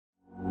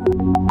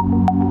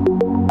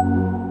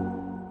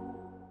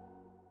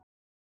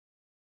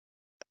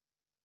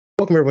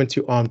Welcome everyone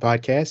to On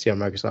Podcast, the On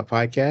Microsoft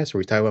podcast, where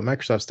we talk about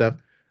Microsoft stuff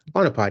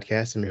on a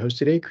podcast. I'm your host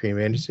today,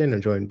 Kareem Anderson.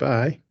 I'm joined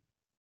by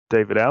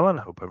David Allen.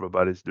 Hope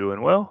everybody's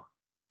doing well.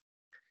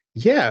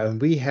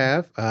 we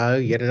have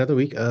yet another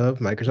week of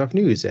Microsoft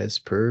news as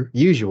per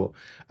usual.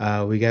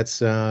 We got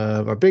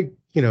some our big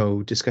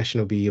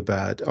discussion will be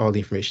about all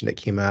the information that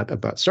came out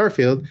about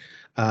Starfield.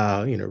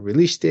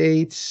 Release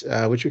dates,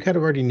 which we kind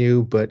of already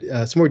knew, but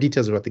some more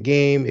details about the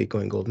game, it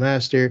going Gold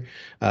Master,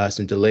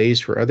 some delays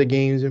for other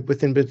games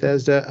within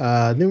Bethesda.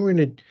 Then we're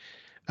going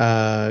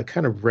to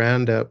kind of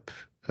round up,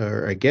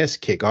 or I guess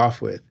kick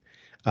off with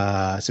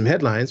some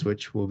headlines,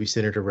 which will be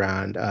centered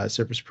around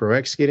Surface Pro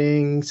X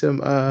getting some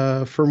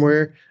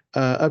firmware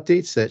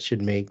updates that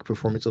should make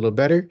performance a little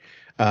better.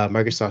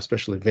 Microsoft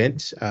special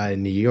event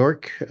in New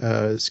York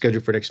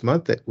scheduled for next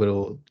month that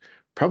will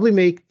probably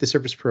make the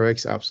Surface Pro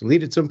X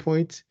obsolete at some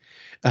point.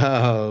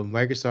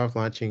 Microsoft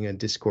launching a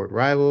Discord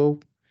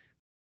rival.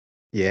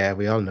 Yeah,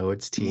 we all know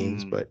it's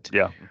Teams, but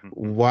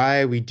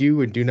why we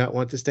do and do not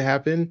want this to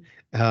happen.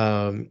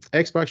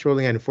 Xbox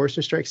rolling out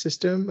enforcement strike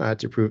system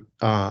to improve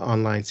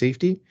online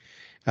safety.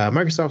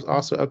 Microsoft's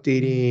also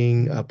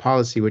updating a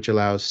policy which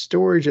allows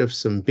storage of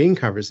some Bing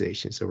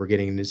conversations. So we're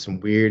getting into some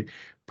weird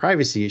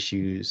privacy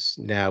issues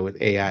now with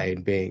AI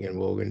and Bing, and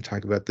we're going to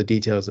talk about the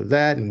details of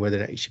that and whether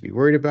or not you should be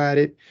worried about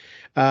it.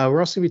 We're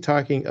also going to be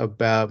talking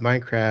about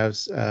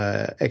Minecraft's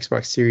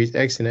Xbox Series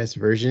X and S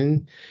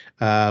version,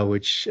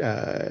 which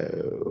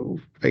I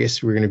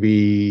guess we're going to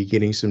be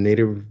getting some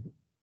native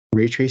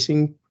ray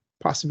tracing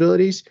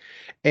possibilities.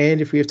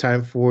 And if we have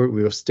time for it,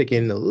 we will stick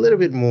in a little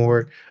bit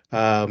more.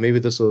 Maybe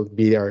this will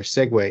be our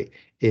segue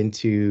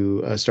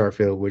into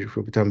Starfield, which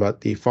we'll be talking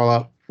about the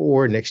Fallout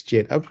 4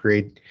 next-gen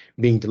upgrade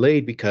being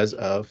delayed because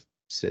of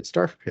said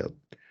Starfield.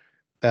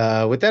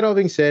 With that all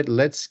being said,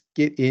 let's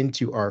get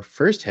into our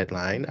first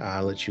headline.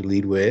 I'll let you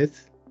lead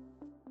with.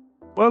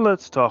 Well,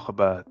 let's talk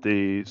about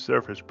the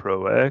Surface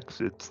Pro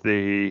X. It's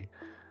the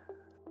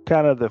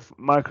kind of the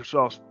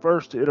Microsoft's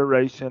first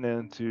iteration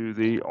into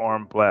the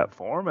ARM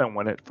platform, and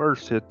when it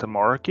first hit the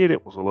market,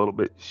 it was a little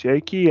bit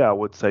shaky. I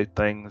would say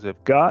things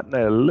have gotten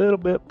a little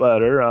bit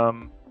better,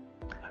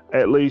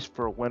 at least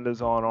for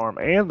Windows on ARM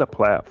and the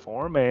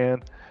platform.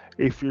 And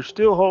if you're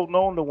still holding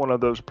on to one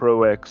of those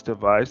Pro X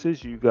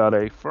devices, you got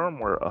a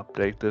firmware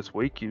update this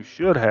week. You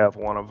should have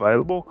one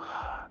available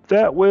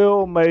that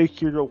will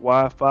make your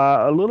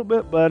Wi-Fi a little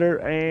bit better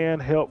and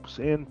helps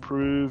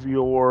improve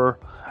your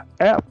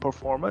app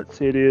performance.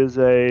 It is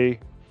a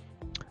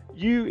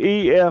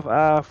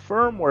UEFI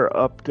firmware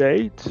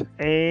update,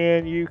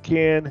 and you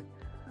can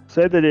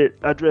say that it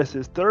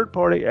addresses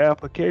third-party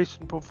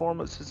application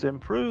performances,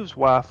 improves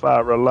Wi-Fi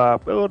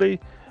reliability,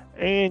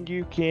 and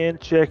you can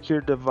check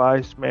your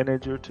device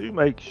manager to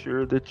make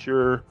sure that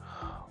your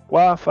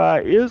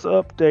Wi-Fi is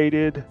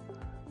updated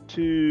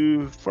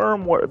to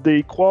firmware,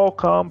 the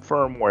Qualcomm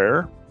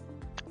firmware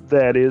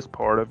that is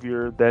part of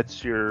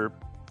that's your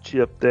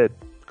chip that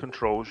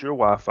controls your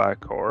Wi-Fi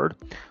card.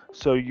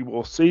 So you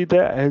will see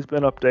that has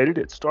been updated.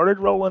 It started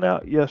rolling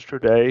out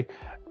yesterday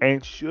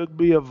and should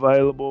be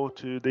available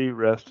to the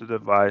rest of the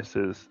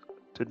devices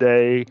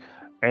today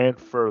and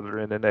further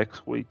in the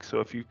next week. So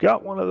if you've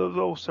got one of those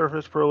old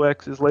Surface Pro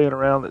X's laying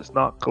around that's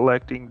not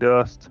collecting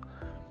dust,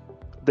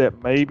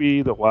 that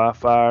maybe the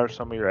Wi-Fi or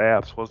some of your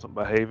apps wasn't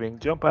behaving,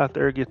 jump out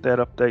there, get that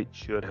update.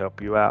 Should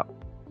help you out.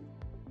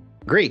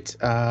 Great.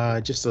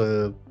 Just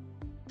a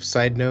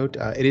side note,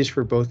 it is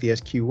for both the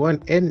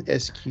SQ1 and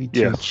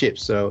SQ2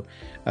 chips. So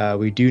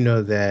we do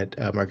know that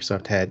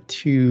Microsoft had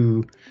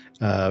two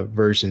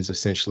versions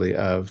essentially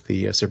of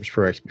the Surface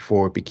Pro X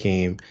before it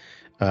became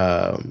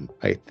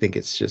I think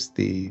it's just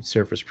the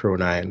Surface Pro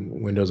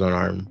 9 Windows on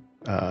ARM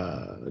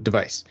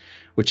device,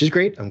 which is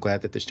great. I'm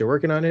glad that they're still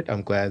working on it.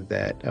 I'm glad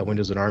that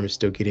Windows on ARM is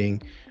still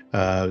getting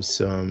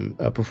some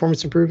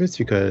performance improvements,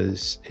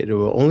 because it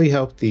will only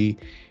help the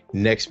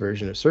next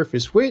version of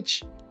Surface,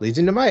 which leads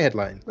into my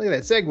headline. Look at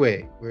that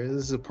segue, where this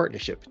is a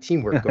partnership,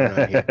 teamwork going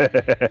on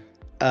here.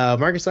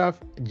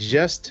 Microsoft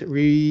just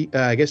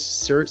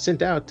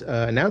sent out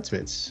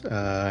announcements,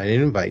 an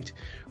invite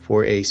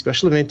for a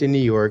special event in New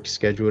York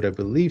scheduled, I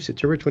believe,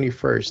 September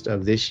 21st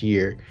of this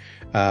year,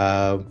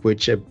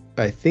 which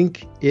I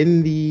think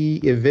in the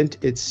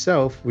event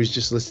itself was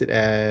just listed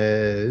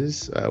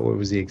as, what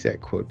was the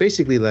exact quote?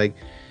 Basically, like,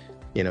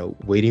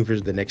 waiting for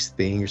the next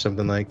thing or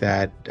something like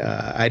that.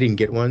 I didn't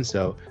get one,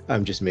 so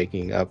I'm just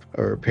making up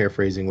or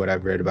paraphrasing what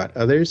I've read about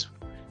others.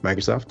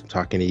 Microsoft, I'm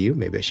talking to you.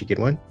 Maybe I should get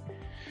one.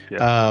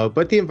 Yeah.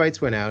 But the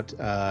invites went out,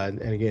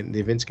 and again, the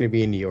event's going to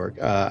be in New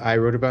York. I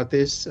wrote about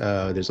this.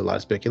 There's a lot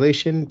of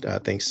speculation,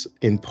 thanks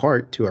in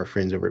part to our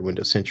friends over at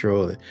Windows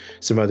Central and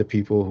some other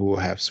people who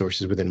have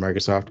sources within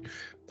Microsoft,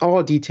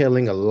 all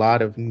detailing a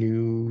lot of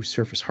new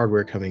Surface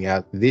hardware coming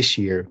out this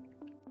year.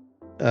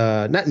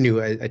 Not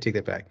new, I take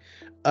that back.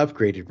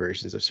 Upgraded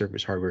versions of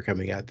Surface hardware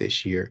coming out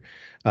this year.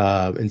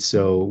 And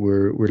so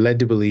we're led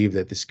to believe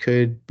that this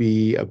could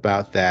be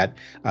about that.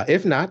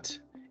 If not,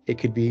 it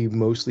could be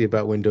mostly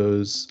about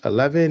Windows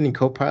 11 and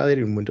Copilot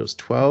and Windows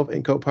 12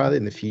 and Copilot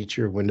and the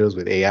future of Windows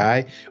with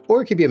AI,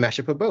 or it could be a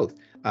mashup of both.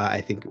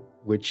 I think,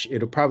 which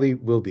it'll probably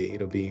will be.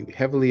 It'll be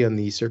heavily on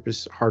the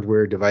Surface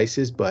hardware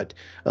devices, but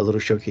a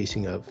little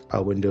showcasing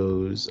of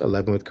Windows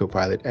 11 with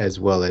Copilot, as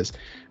well as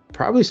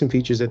probably some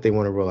features that they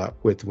want to roll out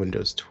with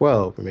Windows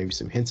 12, or maybe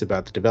some hints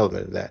about the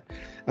development of that.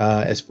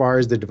 As far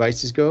as the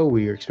devices go,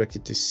 we are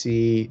expected to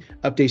see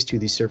updates to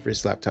the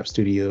Surface Laptop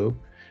Studio,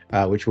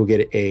 which will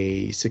get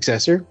a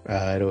successor.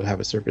 It'll have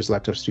a Surface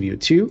Laptop Studio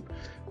 2,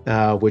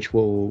 which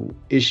will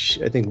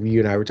I think you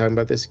and I were talking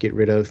about this, get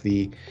rid of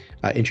the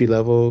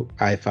entry-level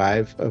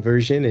i5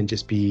 version and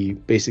just be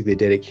basically a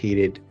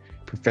dedicated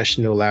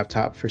professional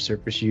laptop for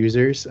Surface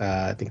users.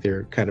 I think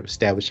they're kind of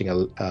establishing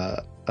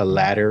a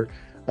ladder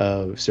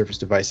of Surface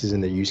devices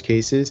and their use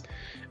cases.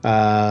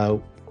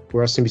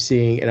 We're also going to be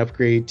seeing an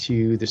upgrade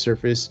to the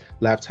Surface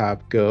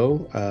Laptop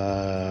Go,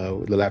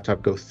 the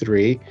Laptop Go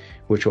 3,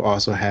 which will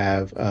also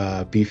have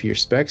beefier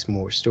specs,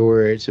 more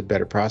storage, a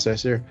better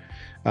processor.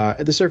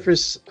 The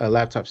Surface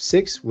Laptop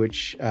 6,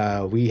 which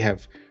we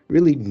have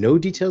really no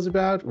details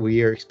about.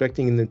 We are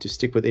expecting them to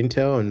stick with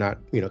Intel and not,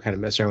 kind of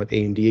mess around with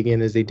AMD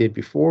again as they did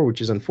before,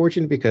 which is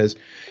unfortunate because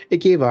it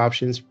gave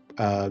options,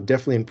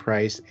 definitely in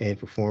price and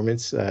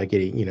performance,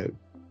 getting,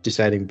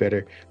 deciding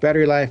better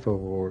battery life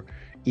or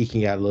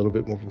eking out a little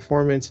bit more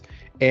performance.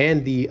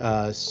 And the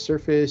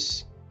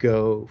Surface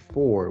Go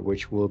 4,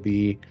 which will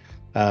be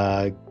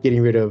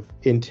getting rid of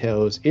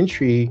Intel's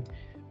entry.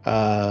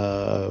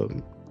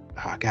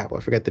 I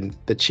forgot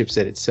the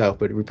chipset itself,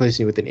 but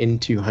replacing it with an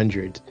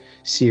N200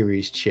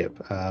 series chip,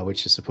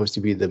 which is supposed to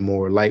be the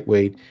more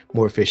lightweight,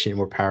 more efficient,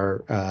 more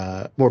power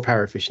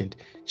efficient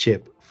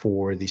chip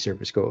for the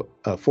Surface Go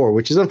 4,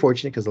 which is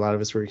unfortunate because a lot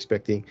of us were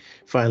expecting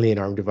finally an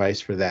ARM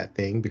device for that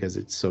thing because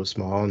it's so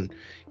small and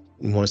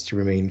wants to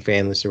remain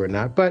fanless or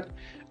whatnot. But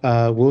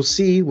we'll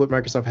see what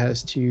Microsoft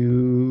has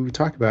to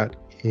talk about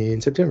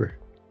in September.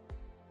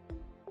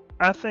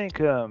 I think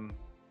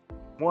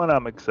one,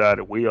 I'm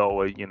excited. We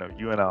always,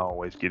 you and I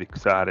always get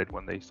excited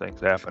when these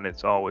things happen.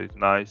 It's always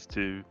nice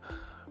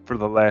for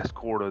the last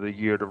quarter of the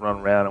year to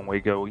run around and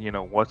we go,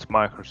 what's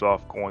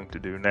Microsoft going to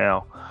do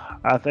now?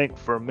 I think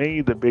for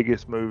me, the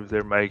biggest move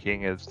they're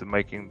making is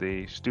making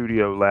the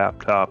Studio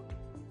laptop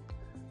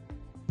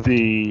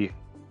the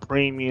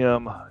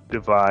premium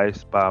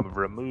device by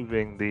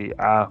removing the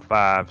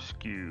i5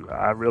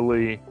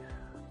 SKU.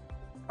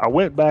 I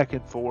went back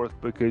and forth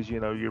because,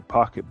 your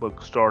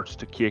pocketbook starts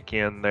to kick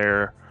in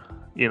there.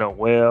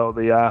 Well,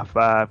 the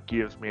i5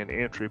 gives me an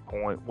entry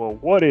point. Well,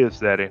 what is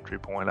that entry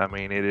point? I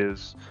mean, it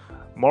is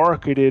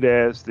marketed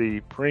as the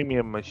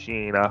premium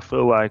machine. I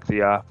feel like the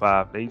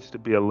i5 needs to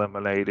be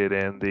eliminated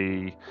and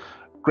the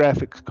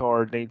graphics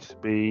card needs to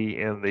be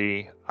in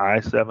the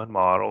i7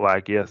 model.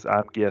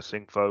 I'm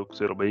guessing,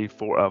 folks, it'll be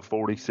for a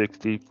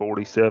 4060,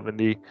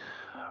 4070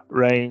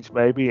 range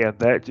maybe, and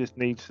that just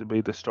needs to be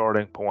the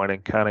starting point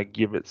and kind of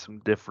give it some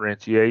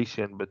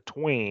differentiation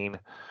between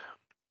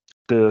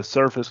the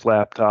Surface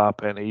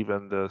laptop and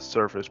even the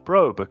Surface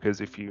Pro, because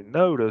if you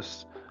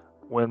notice,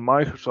 when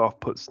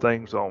Microsoft puts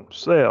things on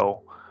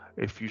sale,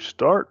 if you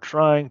start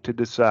trying to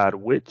decide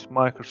which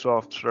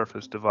Microsoft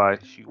Surface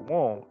device you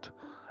want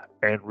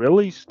and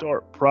really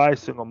start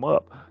pricing them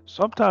up,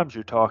 sometimes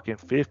you're talking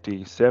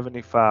 $50,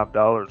 $75,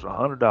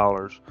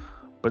 $100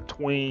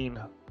 between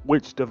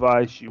which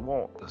device you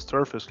want. The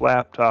Surface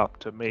laptop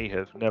to me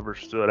has never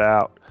stood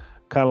out,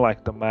 kind of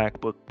like the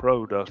MacBook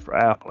Pro does for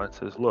Apple, and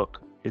says,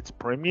 look, it's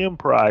premium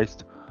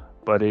priced,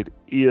 but it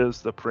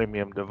is the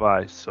premium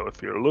device. So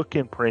if you're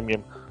looking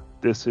premium,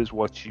 this is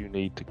what you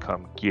need to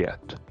come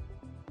get.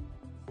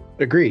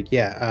 Agreed.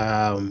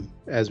 Yeah.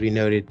 As we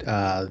noted,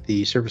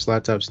 the Surface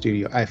Laptop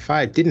Studio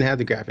i5 didn't have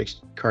the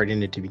graphics card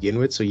in it to begin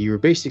with, so you were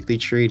basically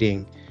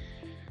trading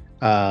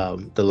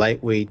the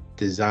lightweight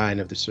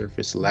design of the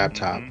Surface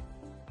laptop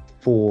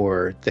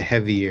for the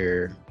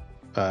heavier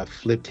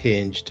flipped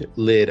hinged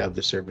lid of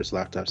the Surface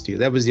Laptop Studio.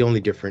 That was the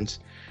only difference.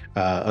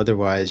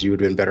 Otherwise, you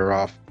would have been better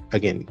off,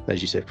 again,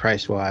 as you said,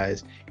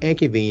 price-wise and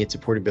convenience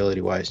and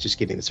portability-wise, just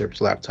getting the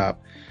Surface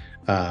Laptop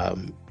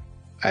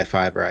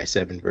i5 or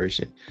i7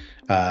 version.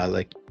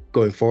 Like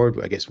going forward,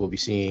 I guess we'll be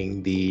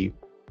seeing the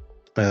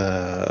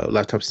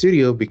Laptop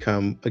Studio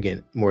become,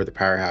 again, more of the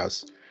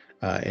powerhouse,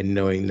 and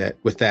knowing that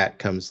with that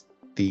comes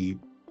the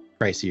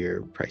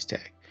pricier price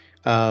tag.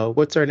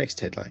 What's our next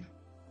headline?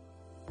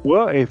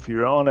 Well, if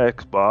you're on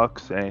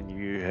Xbox and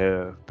you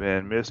have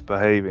been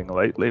misbehaving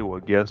lately,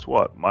 well, guess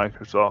what?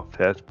 Microsoft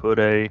has put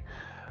a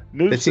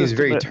new That seems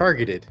very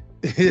targeted.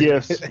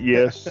 Yes.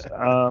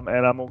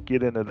 And I'm going to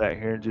get into that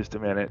here in just a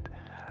minute.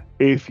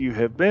 If you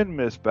have been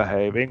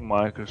misbehaving,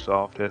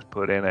 Microsoft has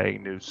put in a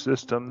new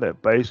system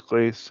that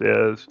basically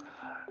says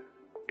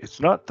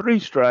it's not 3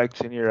 strikes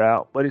and you're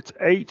out, but it's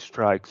 8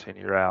 strikes and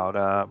you're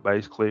out.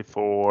 Basically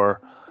for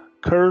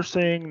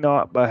cursing,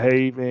 not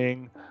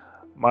behaving,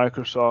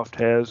 Microsoft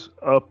has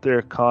upped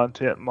their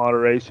content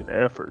moderation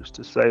efforts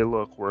to say,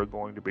 look, we're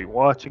going to be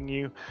watching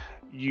you.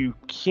 You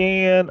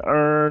can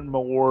earn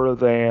more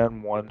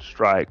than 1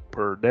 strike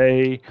per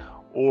day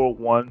or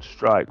 1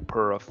 strike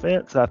per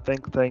offense. I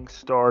think things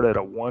start at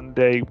a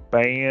 1-day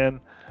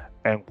ban,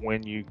 and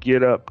when you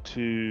get up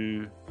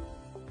to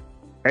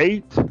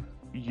 8,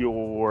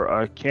 your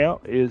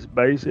account is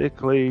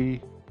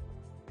basically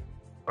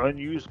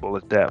unusable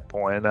at that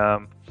point.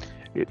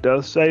 It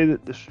does say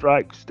that the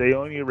strikes stay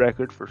on your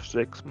record for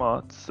 6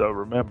 months. So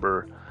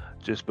remember,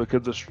 just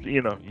because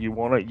you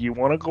want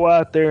to go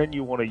out there and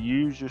you want to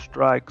use your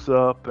strikes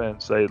up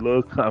and say,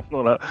 look, I'm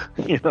gonna,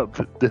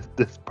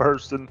 this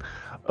person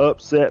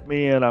upset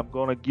me and I'm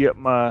gonna get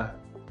my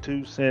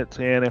 2 cents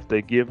in if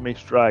they give me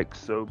strikes.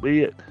 So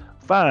be it.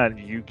 Fine,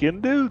 you can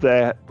do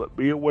that, but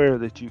be aware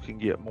that you can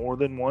get more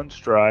than one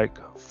strike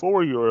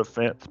for your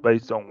offense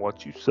based on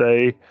what you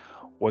say,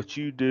 what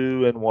you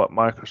do, and what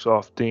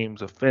Microsoft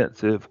deems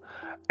offensive,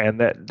 and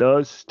that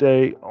does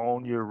stay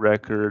on your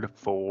record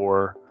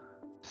for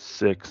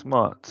 6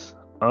 months.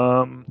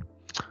 I'm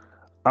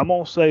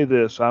gonna say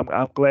this.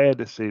 I'm glad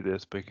to see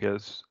this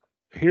because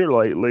here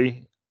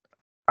lately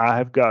I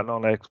have gotten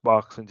on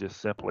Xbox and just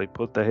simply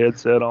put the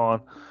headset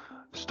on,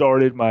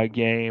 started my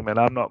game, and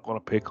I'm not going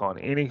to pick on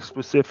any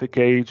specific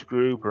age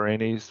group or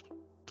any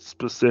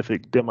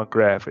specific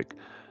demographic.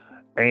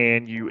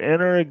 And you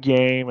enter a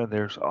game and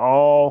there's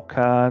all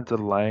kinds of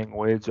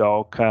language,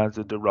 all kinds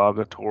of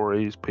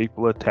derogatories,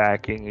 people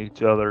attacking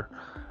each other,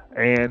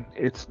 and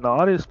it's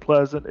not as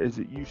pleasant as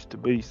it used to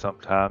be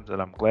sometimes.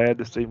 And I'm glad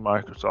to see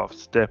Microsoft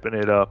stepping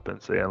it up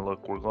and saying,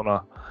 look, we're going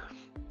to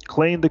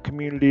clean the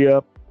community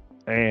up,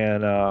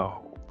 and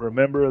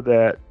remember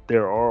that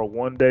there are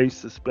 1 day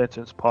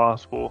suspensions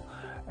possible.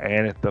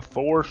 And at the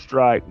 4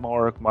 strike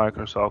mark,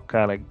 Microsoft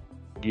kind of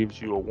gives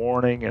you a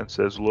warning and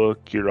says,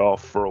 look, you're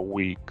off for a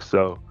week.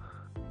 So,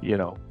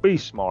 be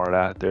smart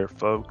out there,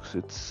 folks.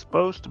 It's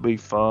supposed to be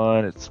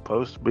fun. It's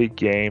supposed to be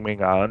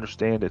gaming. I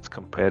understand it's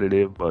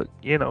competitive, but,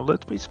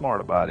 let's be smart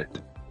about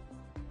it.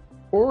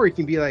 Or you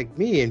can be like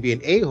me and be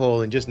an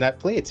a-hole and just not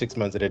play it 6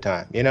 months at a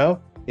time.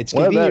 It's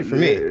Well, convenient for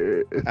me.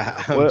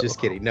 I'm well, just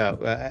kidding. No,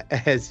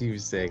 as you were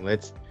saying,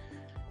 let's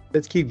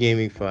keep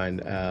gaming fun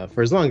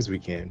for as long as we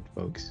can,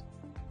 folks.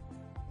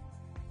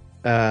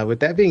 With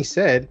that being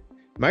said,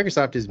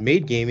 Microsoft has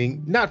made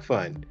gaming not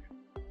fun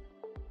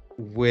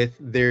with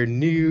their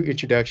new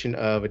introduction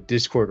of a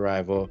Discord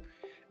rival.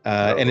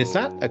 And it's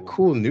not a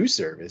cool new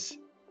service.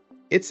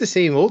 It's the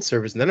same old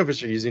service none of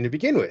us are using to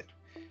begin with.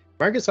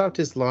 Microsoft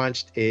has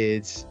launched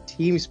its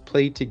Teams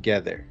Play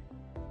Together.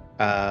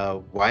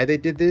 Why they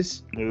did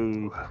this?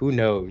 Who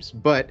knows?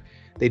 But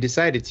they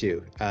decided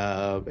to.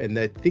 And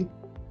I think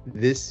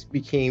this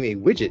became a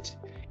widget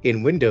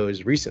in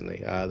Windows recently.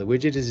 The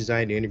widget is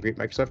designed to integrate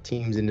Microsoft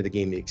Teams into the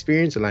gaming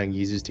experience, allowing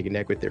users to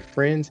connect with their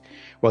friends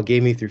while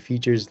gaming through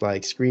features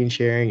like screen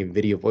sharing and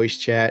video voice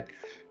chat.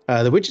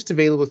 The widget's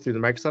available through the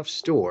Microsoft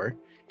Store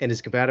and is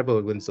compatible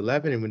with Windows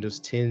 11 and Windows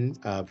 10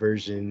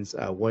 versions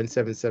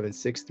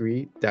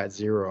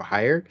 17763.0 or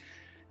higher.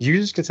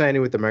 Users can sign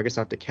in with the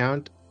Microsoft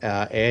account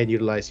and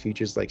utilize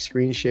features like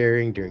screen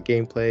sharing during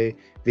gameplay,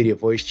 video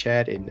voice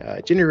chat, and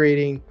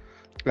generating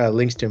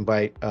links to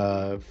invite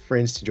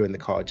friends to join the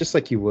call, just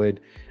like you would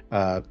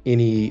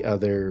any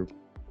other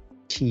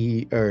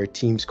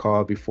Teams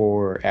call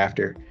before or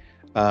after.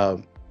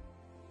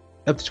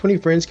 Up to 20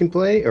 friends can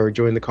play or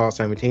join the call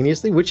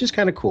simultaneously, which is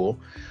kind of cool.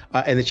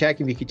 And the chat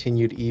can be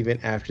continued even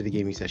after the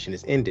gaming session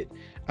is ended.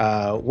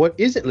 What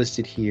isn't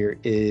listed here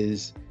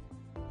is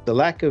the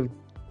lack of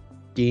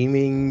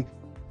gaming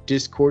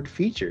Discord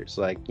features.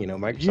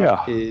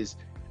 Microsoft is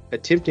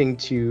attempting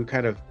to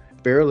kind of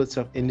barrel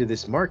itself into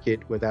this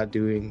market without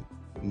doing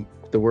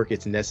the work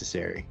it's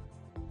necessary.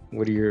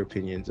 What are your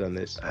opinions on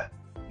this?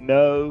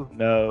 No,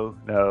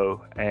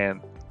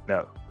 and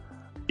no.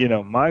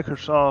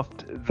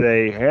 Microsoft,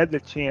 they had the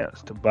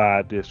chance to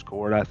buy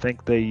Discord. I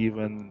think they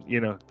even,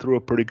 threw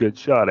a pretty good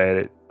shot at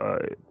it.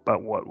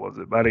 About what was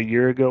it? About a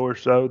year ago or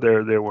so,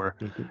 there were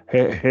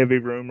heavy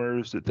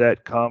rumors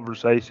that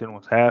conversation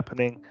was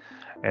happening.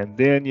 And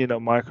then,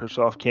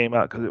 Microsoft came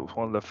out because it was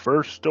one of the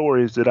first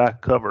stories that I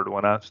covered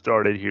when I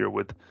started here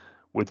with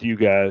you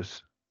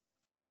guys,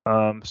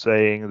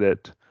 saying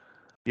that,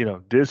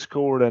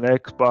 Discord and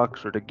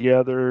Xbox are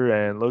together,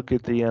 and look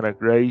at the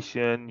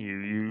integration.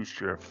 You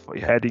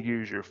had to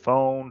use your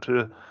phone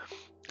to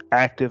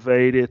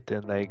activate it,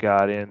 and they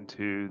got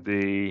into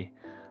the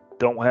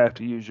don't have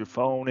to use your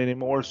phone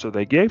anymore. So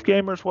they gave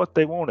gamers what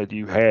they wanted.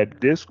 You had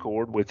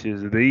Discord, which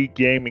is the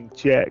gaming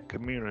chat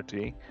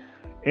community,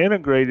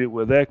 integrated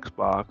with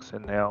Xbox,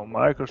 and now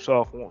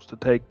Microsoft wants to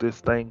take this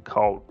thing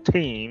called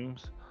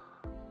Teams.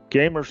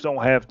 Gamers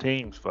don't have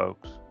Teams,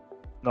 folks.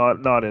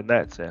 Not in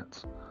that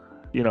sense.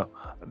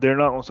 They're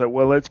not going to say,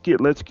 well, let's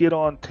get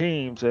on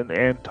Teams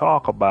and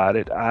talk about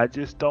it. I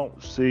just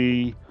don't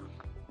see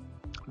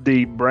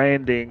the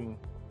branding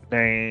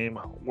name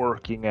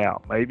working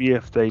out. Maybe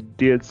if they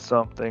did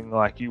something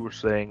like you were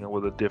saying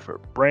with a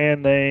different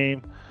brand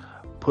name,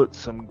 put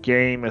some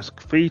game-esque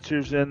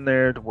features in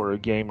there to where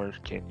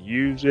gamers can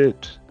use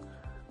it,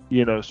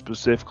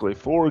 specifically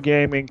for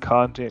gaming,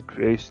 content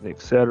creation,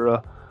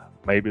 etc.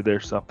 Maybe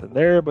there's something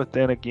there, but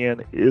then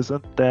again,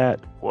 isn't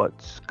that what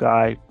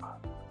Skype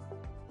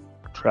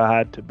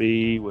tried to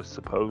be, was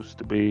supposed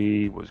to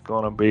be, was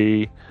going to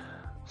be?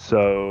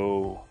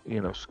 So,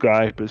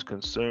 Skype is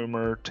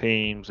consumer,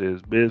 Teams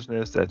is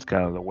business. That's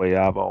kind of the way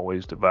I've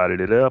always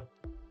divided it up.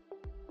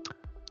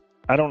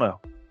 I don't know.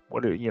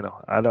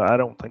 I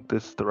don't think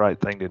this is the right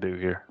thing to do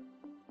here.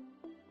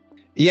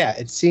 Yeah,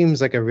 it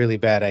seems like a really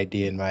bad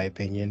idea in my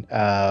opinion.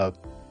 But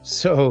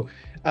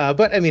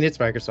I mean, it's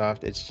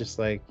Microsoft. It's just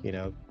like,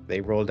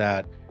 they rolled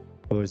out,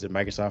 what was it,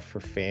 Microsoft for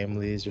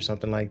Families or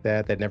something like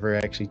that, that never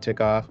actually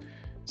took off.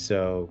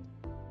 So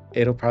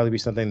it'll probably be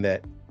something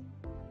that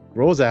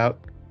rolls out,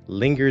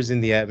 lingers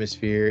in the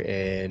atmosphere,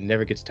 and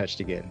never gets touched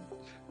again.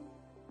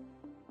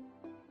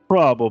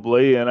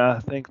 Probably, and I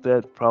think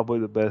that's probably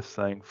the best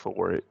thing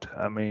for it.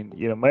 I mean,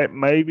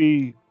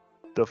 maybe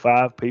the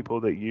 5 people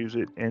that use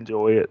it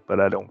enjoy it, but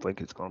I don't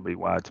think it's going to be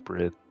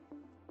widespread.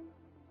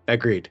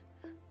 Agreed.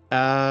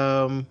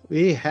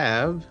 We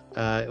have,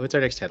 what's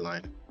our next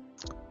headline?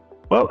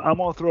 Well, I'm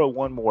going to throw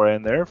one more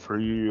in there for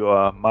you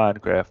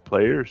Minecraft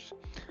players.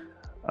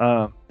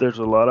 There's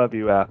a lot of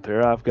you out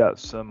there. I've got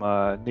some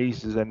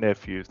nieces and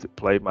nephews that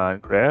play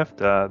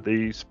Minecraft.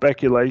 The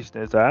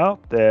speculation is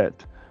out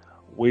that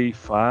we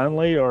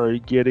finally are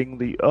getting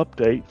the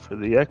update for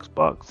the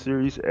Xbox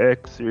Series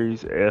X,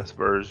 Series S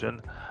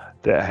version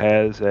that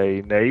has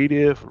a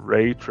native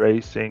ray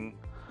tracing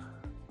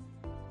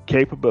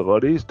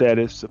capabilities that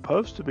is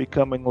supposed to be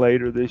coming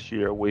later this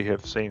year. We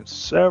have seen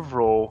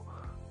several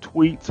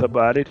tweets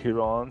about it here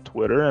on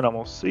Twitter, and I'm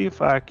going to see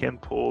if I can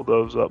pull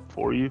those up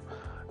for you.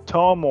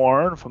 Tom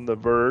Warren from The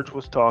Verge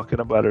was talking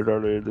about it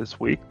earlier this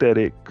week, that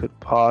it could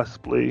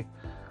possibly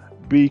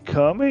be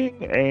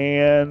coming,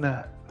 and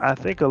I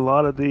think a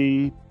lot of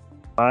the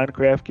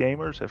Minecraft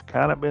gamers have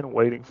kind of been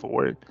waiting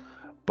for it.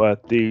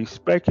 But the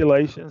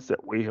speculations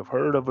that we have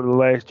heard over the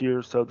last year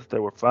or so that they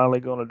were finally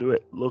going to do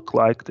it look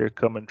like they're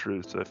coming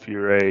true. So if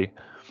you're a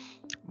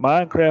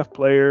Minecraft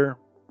player,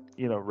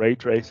 ray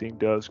tracing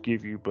does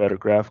give you better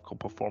graphical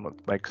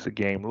performance, makes the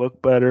game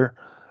look better.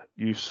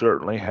 You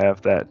certainly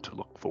have that to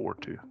look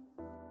forward to.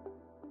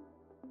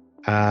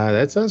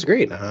 That sounds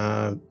great.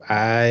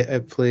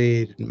 I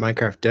played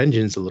Minecraft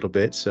Dungeons a little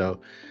bit, so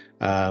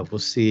we'll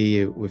see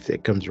if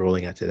it comes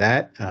rolling out to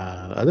that.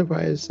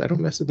 Otherwise, I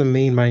don't mess with the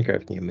main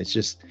Minecraft game. It's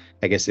just,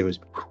 I guess it was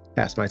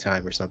past my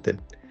time or something.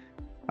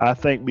 I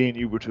think me and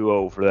you were too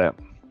old for that.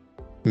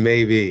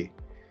 Maybe.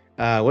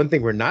 One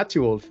thing we're not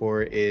too old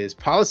for is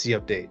policy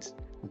updates.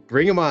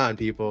 Bring them on,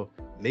 people.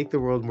 Make the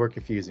world more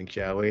confusing,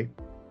 shall we?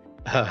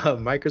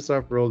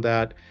 Microsoft rolled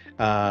out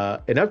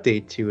an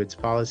update to its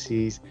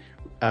policies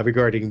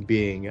regarding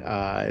Bing,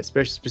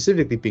 especially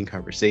specifically Bing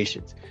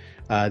Conversations.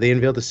 They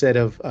unveiled a set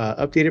of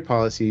updated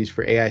policies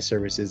for AI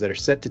services that are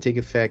set to take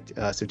effect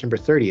September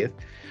 30th.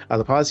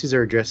 The policies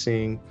are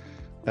addressing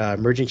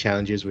emerging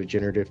challenges with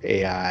generative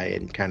AI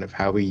and kind of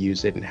how we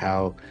use it and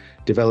how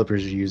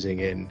developers are using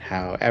it and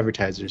how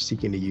advertisers are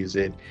seeking to use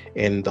it,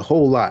 and the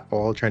whole lot,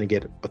 all trying to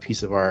get a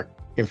piece of our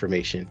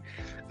information.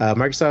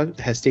 Microsoft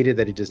has stated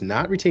that it does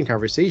not retain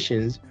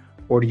conversations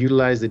or to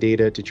utilize the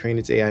data to train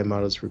its AI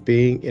models for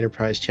Bing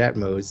enterprise chat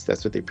modes.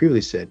 That's what they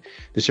previously said.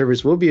 The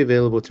service will be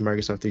available to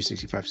Microsoft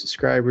 365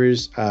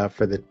 subscribers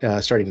for the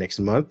starting next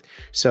month.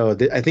 So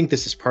I think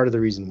this is part of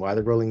the reason why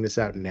they're rolling this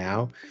out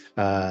now,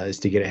 is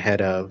to get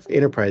ahead of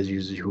enterprise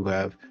users who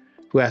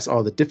ask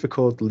all the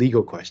difficult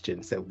legal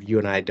questions that you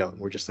and I don't.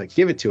 We're just like,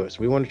 give it to us.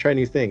 We want to try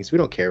new things. We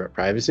don't care about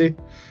privacy.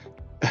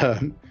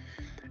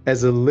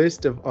 Here's a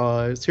list of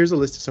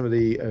some of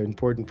the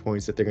important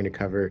points that they're going to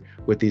cover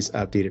with these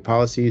updated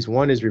policies.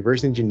 One is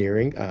reverse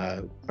engineering.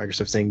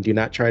 Microsoft saying do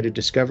not try to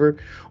discover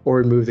or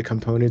remove the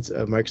components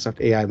of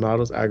Microsoft AI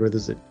models,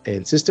 algorithms,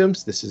 and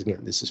systems. This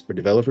is for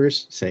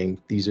developers,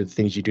 saying these are the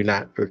things you do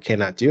not or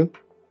cannot do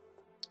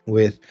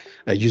with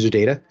user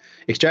data.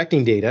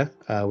 Extracting data,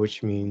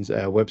 which means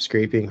web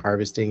scraping,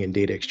 harvesting, and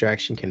data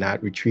extraction,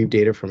 cannot retrieve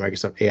data from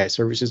Microsoft AI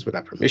services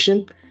without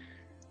permission.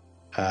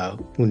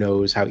 Who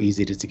knows how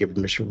easy it is to get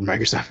permission from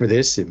Microsoft for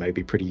this? It might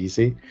be pretty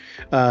easy.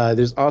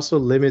 There's also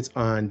limits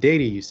on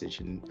data usage,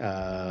 and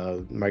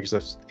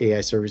Microsoft's AI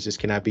services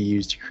cannot be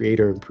used to create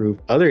or improve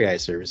other AI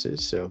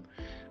services. So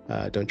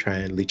don't try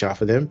and leech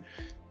off of them.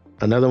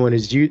 Another one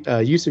is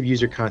use of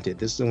user content.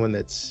 This is the one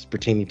that's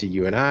pertaining to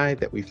you and I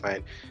that we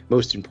find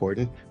most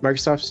important.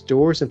 Microsoft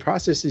stores and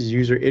processes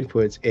user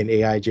inputs and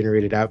AI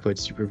generated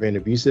outputs to prevent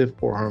abusive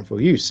or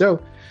harmful use.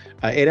 So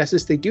in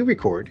essence, they do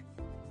record.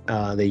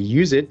 They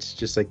use it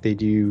just like they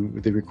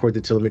record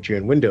the telemetry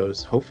on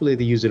Windows. Hopefully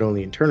they use it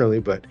only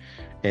internally,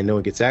 and no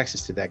one gets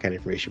access to that kind of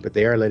information. But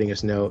they are letting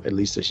us know, at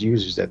least as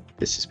users, that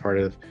this is part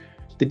of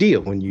the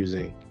deal when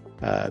using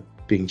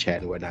Bing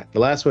Chat and whatnot. The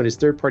last one is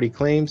third-party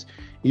claims.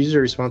 Users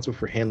are responsible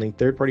for handling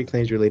third-party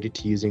claims related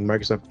to using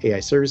Microsoft AI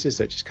services,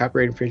 such as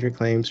copyright infringement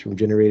claims from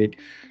generated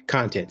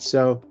content.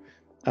 So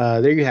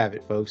there you have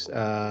it, folks.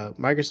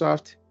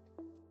 Microsoft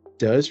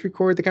does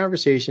record the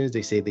conversations.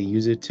 They say they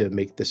use it to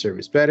make the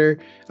service better,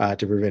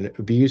 to prevent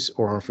abuse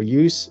or harmful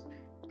use.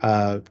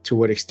 To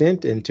what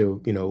extent and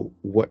to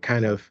what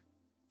kind of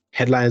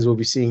headlines we'll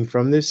be seeing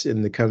from this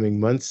in the coming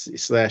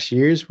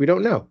months/years, we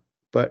don't know.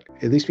 But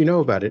at least we know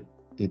about it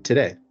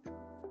today.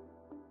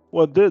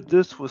 Well,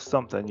 this was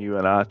something you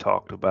and I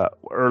talked about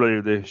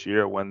earlier this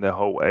year when the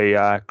whole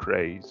AI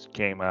craze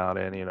came out,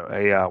 and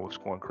AI was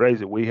going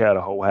crazy. We had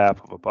a whole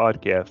half of a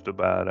podcast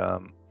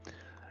about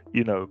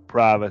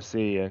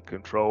privacy and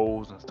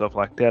controls and stuff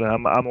like that. And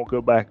I'm gonna go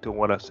back to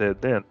what I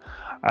said then.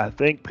 I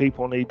think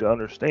people need to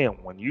understand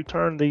when you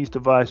turn these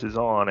devices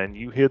on and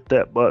you hit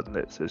that button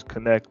that says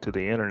connect to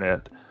the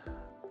internet,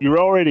 you're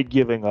already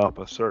giving up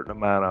a certain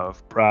amount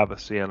of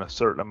privacy and a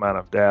certain amount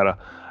of data.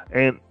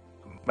 And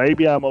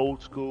maybe I'm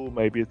old school,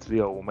 maybe it's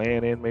the old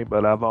man in me,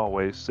 but I've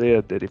always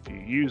said that if you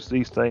use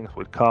these things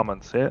with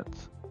common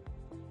sense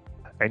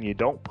and you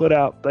don't put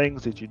out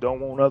things that you don't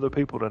want other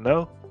people to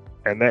know,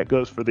 and that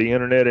goes for the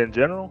internet in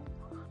general,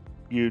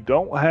 you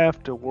don't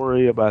have to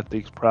worry about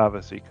these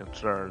privacy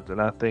concerns. And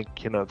I think,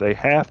 they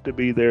have to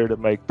be there to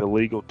make the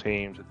legal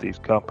teams at these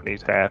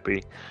companies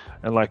happy.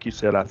 And like you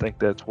said, I think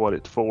that's what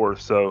it's for.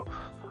 So,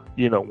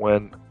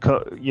 when,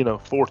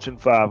 Fortune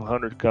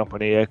 500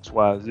 company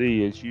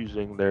XYZ is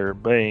using their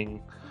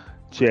Bing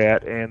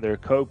chat and their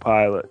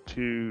Copilot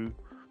to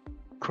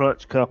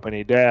crunch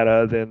company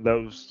data, then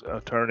those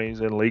attorneys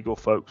and legal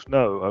folks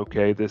know,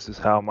 okay, this is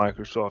how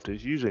Microsoft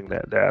is using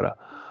that data.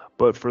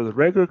 But for the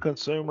regular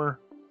consumer,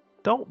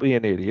 don't be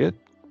an idiot.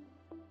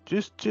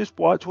 Just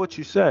watch what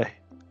you say.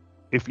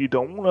 If you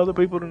don't want other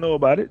people to know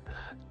about it,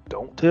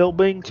 don't tell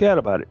Bing Chat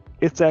about it.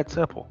 It's that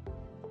simple.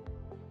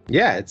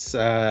 Yeah, it's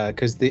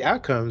because the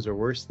outcomes are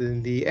worse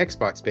than the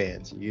Xbox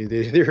bans.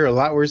 There are a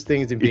lot worse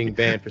things than being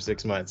banned for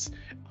 6 months,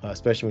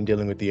 especially when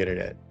dealing with the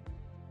internet.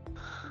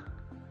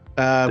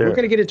 We're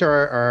going to get into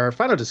our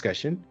final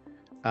discussion,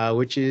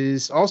 which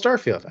is all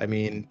Starfield. I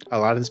mean, a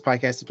lot of this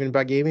podcast has been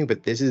about gaming,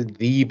 but this is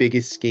the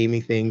biggest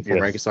gaming thing for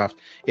Microsoft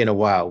in a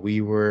while. We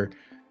were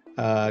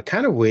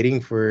kind of waiting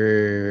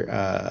for,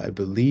 I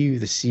believe,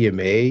 the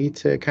CMA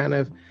to kind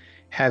of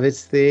have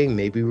its thing.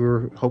 Maybe we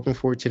were hoping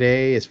for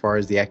today as far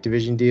as the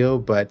Activision deal,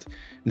 but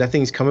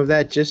nothing's come of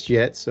that just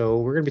yet. So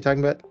we're going to be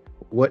talking about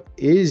what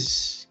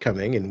is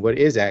coming and what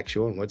is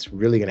actual and what's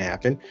really going to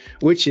happen,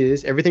 which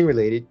is everything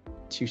related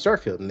to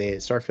Starfield. And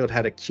Starfield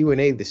had a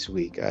Q&A this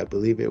week. I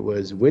believe it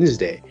was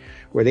Wednesday,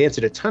 where they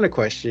answered a ton of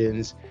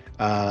questions.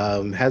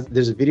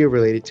 There's a video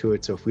related to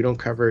it, so if we don't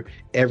cover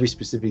every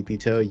specific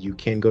detail, you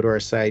can go to our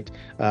site,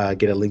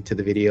 get a link to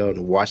the video,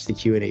 and watch the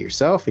Q&A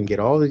yourself and get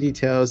all the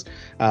details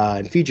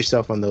and feed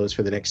yourself on those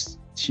for the next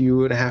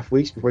 2.5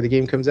 weeks before the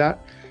game comes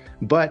out.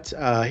 But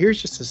here's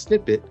just a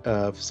snippet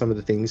of some of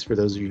the things for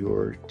those of you who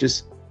are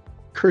just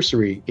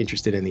cursory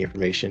interested in the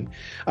information.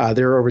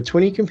 There are over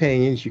 20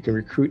 companions you can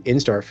recruit in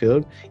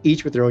Starfield,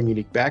 each with their own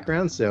unique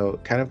background. So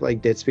kind of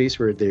like Dead Space,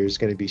 where there's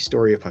going to be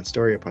story upon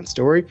story upon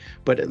story,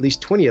 but at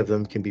least 20 of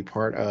them can be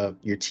part of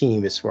your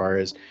team as far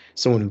as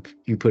someone who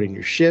you put in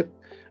your ship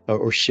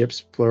or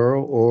ships,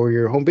 plural, or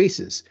your home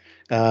bases.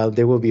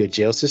 There will be a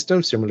jail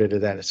system similar to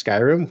that of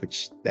Skyrim,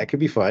 which that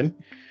could be fun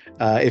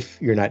if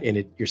you're not in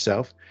it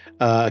yourself.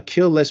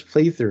 Kill less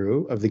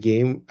playthrough of the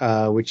game,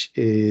 which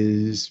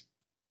is,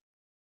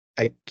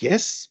 I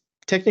guess,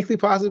 technically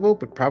possible,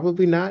 but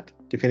probably not,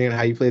 depending on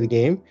how you play the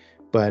game.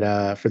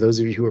 But for those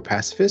of you who are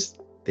pacifists,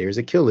 there's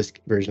a kill list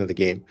version of the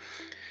game.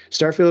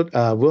 Starfield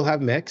will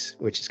have mechs,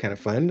 which is kind of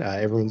fun.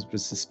 Everyone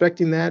was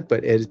suspecting that,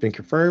 but it has been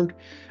confirmed.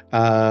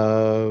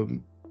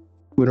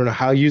 We don't know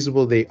how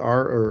usable they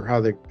are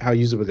or how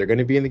usable they're going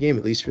to be in the game,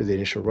 at least for the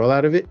initial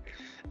rollout of it.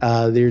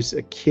 There's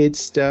a kid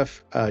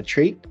stuff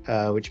trait,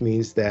 which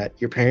means that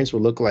your parents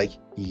will look like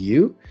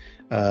you.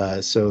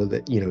 So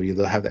that,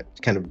 you'll have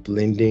that kind of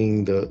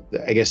blending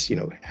I guess,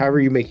 however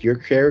you make your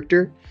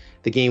character,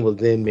 the game will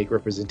then make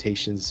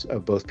representations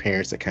of both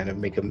parents that kind of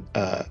make them,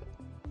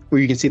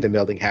 where you can see the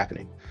melding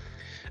happening.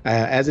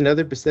 As in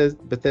other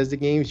Bethesda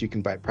games, you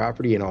can buy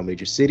property in all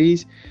major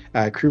cities.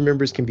 Crew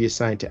members can be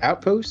assigned to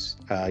outposts.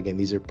 Again,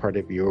 these are part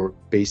of your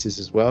bases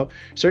as well.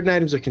 Certain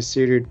items are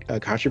considered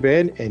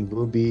contraband and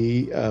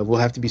will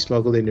have to be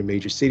smuggled into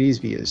major cities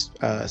via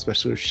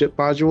special ship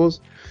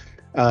modules.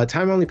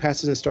 Time only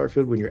passes in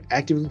Starfield when you're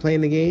actively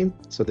playing the game.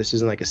 So this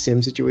isn't like a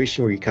sim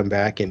situation where you come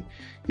back and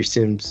your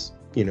sim's,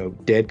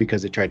 dead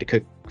because it tried to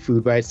cook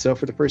food by itself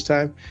for the first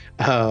time.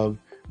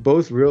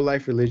 Both real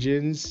life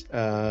religions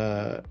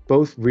and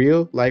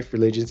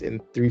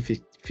 3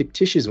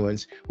 fictitious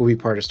ones will be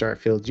part of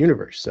Starfield's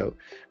universe. So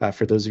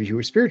for those of you who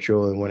are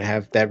spiritual and want to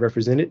have that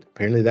represented,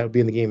 apparently that will be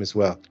in the game as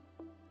well.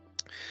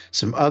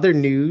 Some other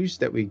news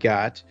that we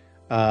got.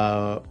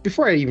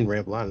 Before I even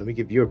ramble on, let me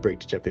give you a break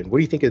to jump in. What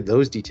do you think of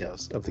those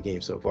details of the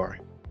game so far?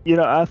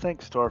 I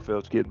think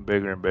Starfield's getting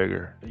bigger and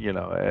bigger.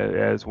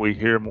 As we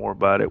hear more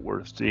about it,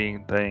 we're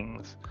seeing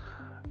things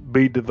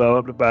be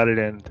developed about it.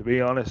 And to be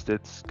honest,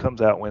 it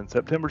comes out when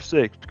September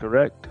 6th,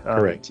 correct?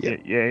 Correct. Yeah.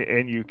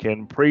 And you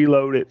can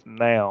preload it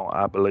now,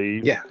 I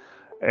believe. Yeah.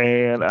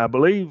 And I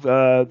believe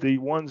the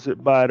ones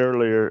that buy it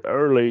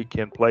early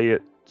can play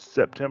it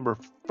September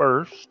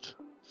 1st,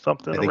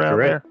 something around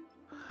correct.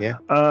 there.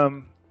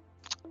 Yeah.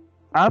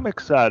 I'm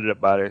excited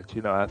about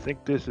it. I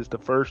think this is the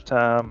first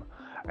time,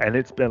 and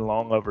it's been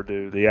long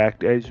overdue.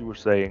 As you were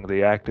saying,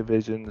 the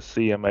Activision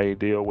CMA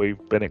deal,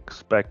 we've been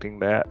expecting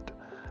that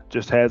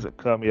just hasn't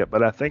come yet.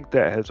 But I think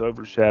that has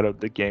overshadowed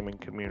the gaming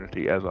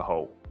community as a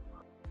whole.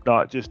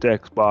 Not just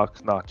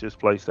Xbox, not just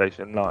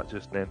PlayStation, not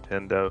just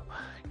Nintendo.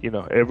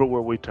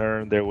 Everywhere we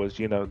turned, there was,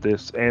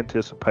 this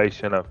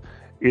anticipation of,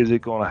 is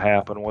it going to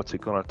happen? What's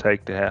it going to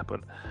take to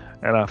happen?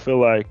 And I feel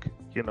like,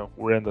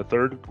 we're in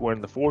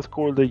the fourth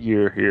quarter of the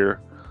year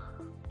here.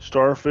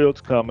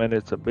 Starfield's coming.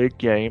 It's a big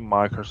game.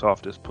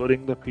 Microsoft is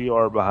putting the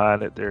PR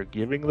behind it. They're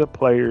giving the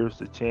players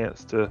the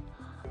chance to,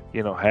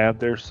 have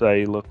their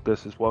say. Look,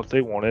 this is what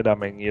they wanted. I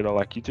mean,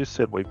 like you just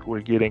said,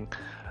 we're getting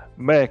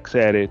mechs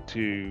added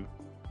to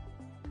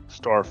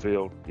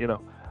Starfield.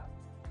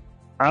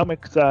 I'm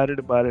excited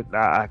about it.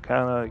 I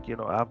kind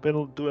of, I've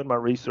been doing my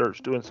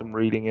research, doing some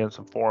reading in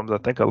some forums. I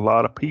think a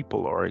lot of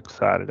people are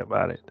excited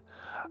about it.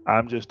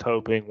 I'm just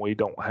hoping we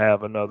don't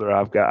have another.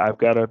 I've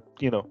got to,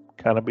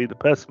 kind of be the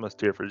pessimist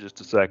here for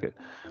just a second.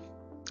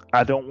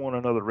 I don't want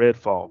another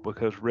Redfall,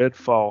 because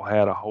Redfall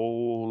had a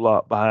whole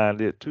lot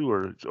behind it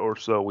too, or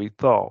so we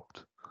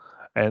thought.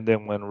 And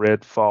then when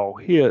Redfall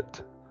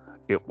hit,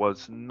 it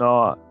was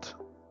not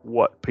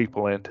what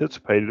people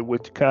anticipated,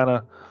 which kind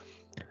of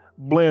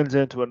blends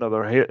into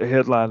another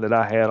headline that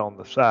I had on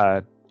the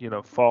side.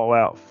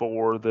 Fallout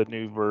 4, the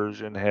new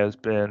version, has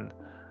been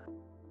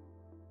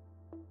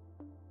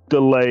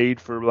delayed,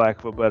 for lack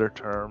of a better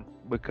term,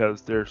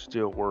 because they're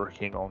still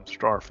working on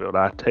Starfield.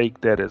 I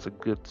take that as a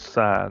good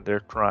sign.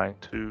 They're trying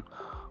to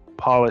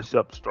polish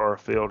up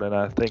Starfield, and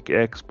I think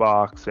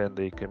Xbox and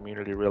the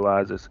community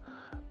realizes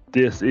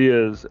this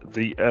is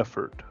the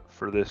effort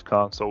for this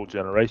console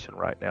generation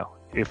right now.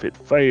 If it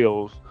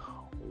fails,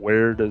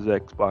 where does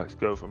Xbox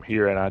go from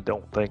here? And I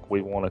don't think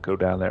we want to go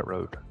down that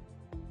road.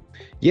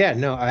 Yeah,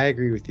 no, I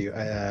agree with you.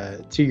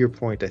 To your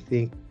point, I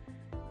think,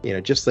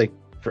 just like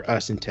for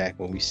us in tech,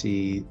 when we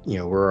see,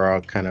 we're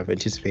all kind of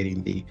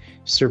anticipating the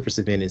Surface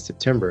event in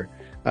September,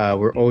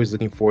 we're always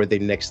looking for the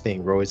next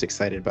thing. We're always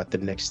excited about the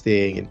next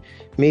thing. And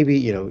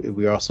maybe,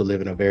 we also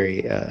live in a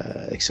very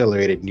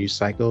accelerated news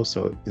cycle.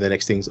 So the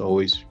next thing's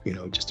always,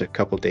 just a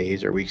couple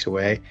days or weeks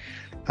away,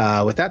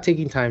 without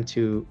taking time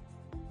to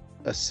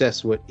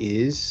assess what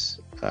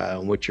is,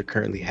 what you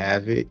currently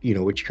have,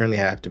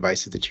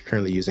 devices that you're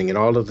currently using, and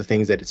all of the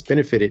things that it's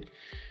benefited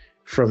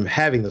from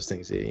having those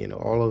things,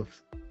 all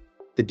of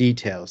the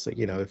details. Like,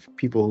 if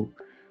people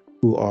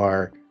who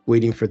are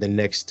waiting for the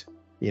next,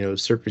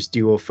 Surface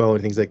Duo phone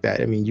and things like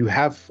that. I mean, you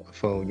have a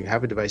phone, you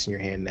have a device in your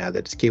hand now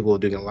that's capable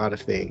of doing a lot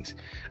of things.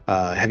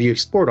 Have you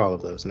explored all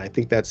of those? And I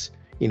think that's,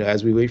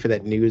 as we wait for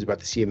that news about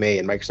the CMA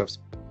and Microsoft's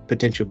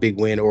potential big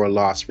win or a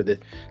loss for the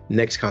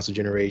next console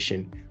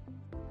generation,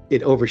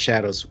 it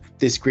overshadows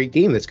this great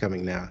game that's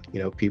coming now.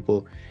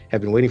 People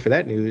have been waiting for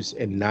that news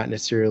and not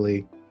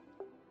necessarily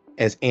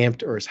as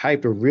amped or as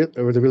hyped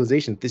or the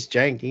realization that this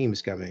giant game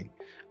is coming.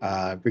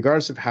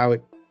 Regardless of how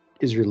it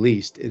is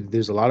released,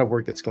 there's a lot of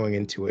work that's going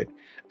into it.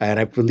 And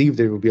I believe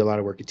there will be a lot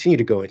of work continue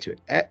to go into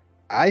it.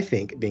 I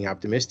think, being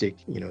optimistic,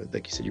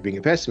 like you said, you're being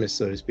a pessimist,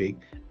 so to speak,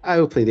 I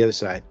will play the other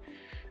side.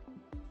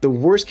 The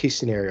worst case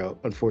scenario,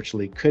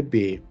 unfortunately, could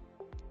be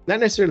not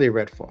necessarily a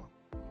Redfall,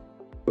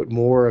 but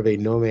more of a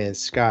No Man's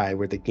Sky,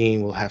 where the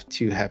game will have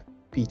to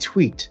be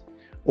tweaked,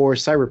 or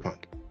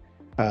Cyberpunk,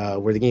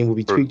 where the game will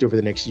be tweaked over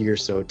the next year or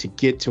so to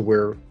get to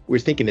where we're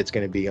thinking it's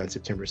going to be on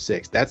September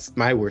 6th. That's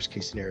my worst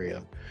case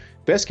scenario.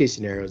 Best case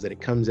scenario is that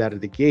it comes out of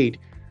the gate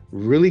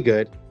really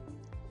good.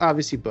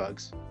 Obviously,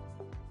 bugs.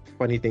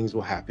 Funny things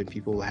will happen.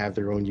 People will have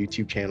their own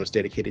YouTube channels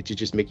dedicated to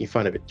just making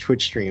fun of it.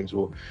 Twitch streams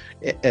will,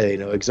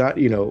 amplify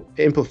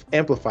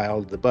all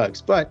of the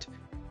bugs. But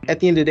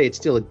at the end of the day, it's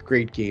still a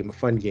great game, a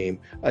fun game,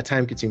 a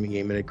time-consuming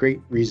game, and a great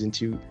reason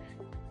to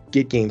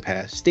get Game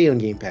Pass, stay on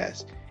Game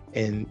Pass,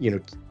 and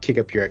kick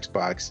up your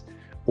Xbox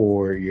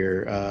or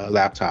your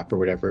laptop or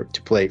whatever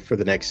to play for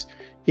the next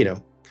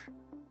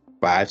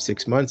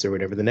 5-6 months or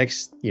whatever the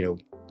next,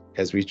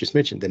 as we just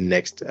mentioned, the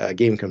next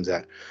game comes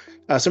out.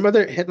 Some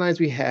other headlines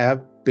we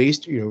have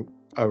based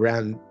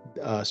around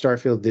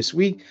Starfield this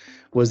week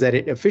was that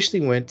it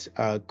officially went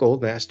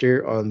Gold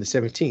Master on the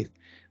 17th.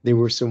 There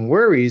were some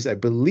worries, I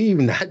believe,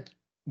 not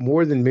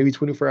more than maybe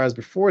 24 hours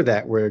before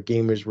that, where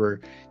gamers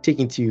were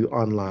taking to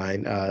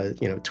online,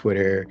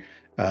 Twitter,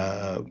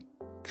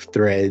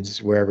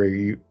 Threads, wherever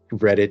you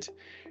read it,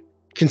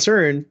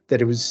 concerned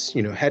that it was,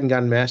 hadn't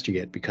gotten mastered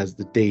yet because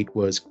the date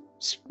was,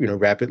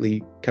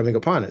 rapidly coming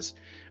upon us.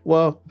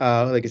 Well,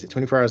 like I said,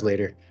 24 hours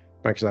later,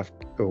 Microsoft,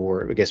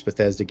 or I guess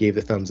Bethesda, gave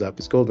the thumbs up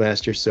as Gold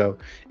Master. So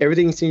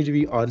everything seems to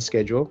be on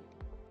schedule.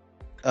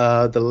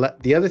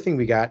 The other thing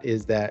we got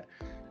is that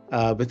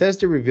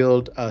Bethesda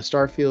revealed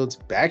Starfield's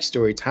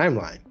backstory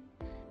timeline.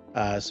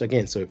 So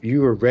if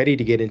you were ready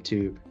to get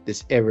into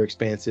this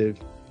ever-expansive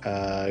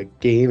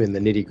game and the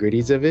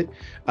nitty-gritties of it,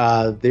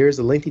 there's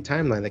a lengthy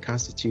timeline that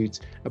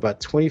constitutes about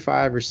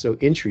 25 or so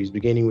entries,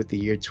 beginning with the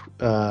year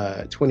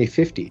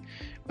 2050,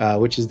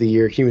 which is the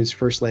year humans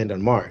first land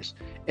on Mars.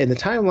 And the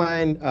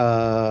timeline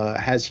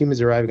has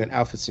humans arriving on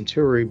Alpha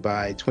Centauri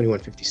by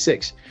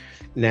 2156.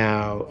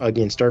 Now,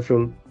 again,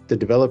 Starfield, the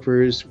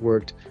developers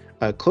worked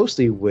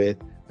closely with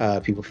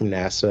people from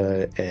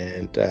NASA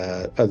and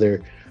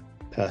other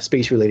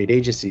space-related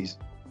agencies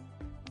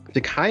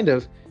to kind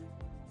of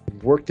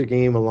work the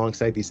game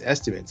alongside these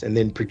estimates and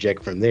then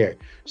project from there.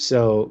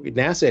 So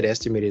NASA had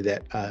estimated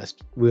that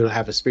we'll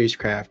have a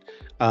spacecraft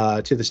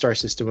to the star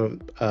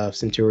system of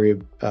Centauri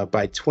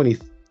by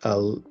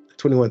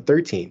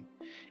 2113.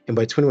 And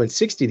by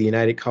 2160, the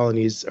United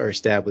Colonies are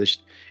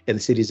established, and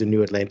the cities of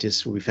New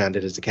Atlantis will be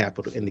founded as the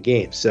capital in the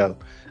game. So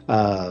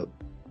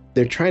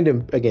they're trying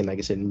to, again, like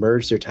I said,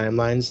 merge their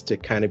timelines to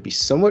kind of be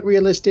somewhat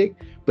realistic,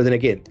 but then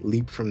again,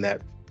 leap from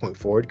that point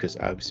forward, because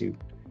obviously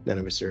none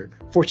of us are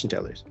fortune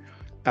tellers.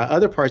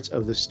 Other parts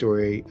of the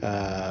story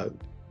I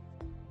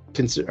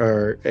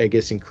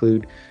guess,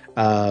 include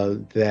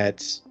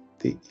that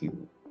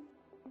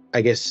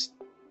I guess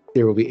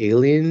there will be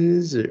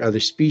aliens or other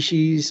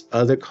species,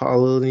 other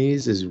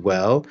colonies as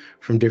well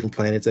from different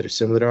planets that are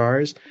similar to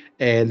ours,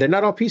 and they're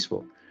not all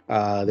peaceful.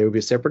 There will be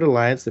a separate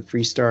alliance, the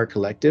Free Star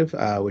Collective,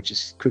 which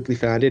is quickly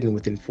founded, and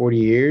within 40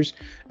 years,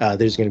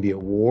 there's going to be a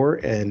war,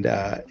 and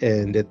I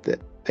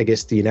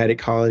guess the United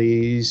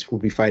Colonies will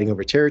be fighting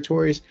over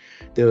territories.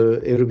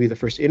 It'll be the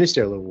first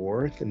interstellar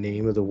war. The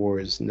name of the war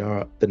is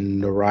the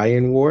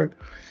Narayan War,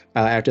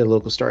 after the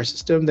local star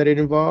system that it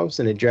involves,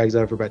 and it drags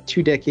on for about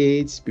 2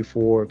 decades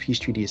before a peace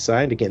treaty is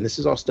signed. Again, this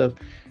is all stuff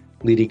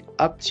leading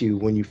up to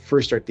when you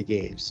first start the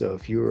game. So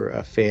if you're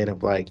a fan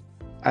of, like,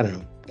 I don't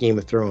know, Game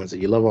of Thrones, that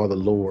you love all the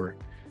lore,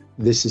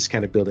 this is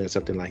kind of building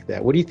something like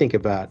that. What do you think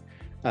about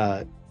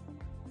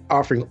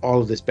offering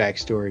all of this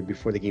backstory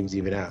before the game's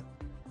even out?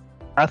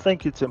 I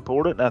think it's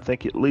important. I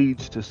think it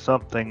leads to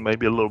something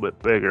maybe a little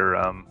bit bigger.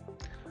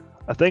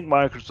 I think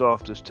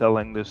Microsoft is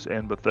telling this,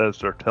 and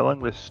Bethesda are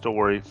telling this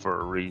story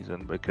for a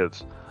reason,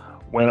 because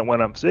when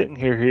I'm sitting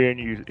here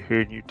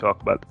hearing you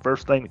talk about it, the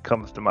first thing that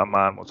comes to my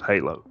mind was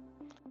Halo.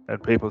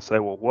 And people say,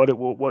 well,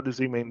 what does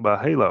he mean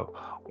by Halo?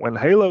 When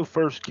Halo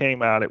first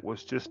came out, it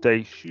was just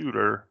a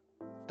shooter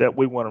that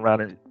we went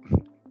around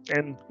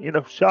and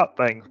shot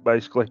things,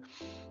 basically.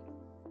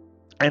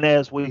 And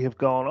as we have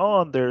gone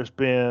on, there's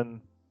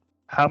been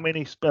how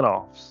many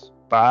spinoffs?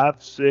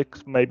 5,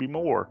 6, maybe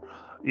more.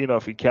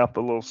 If you count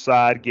the little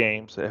side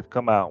games that have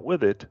come out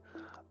with it,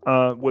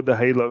 with the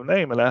Halo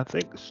name. And I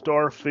think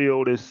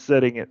Starfield is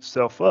setting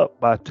itself up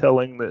by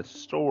telling this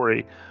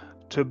story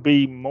to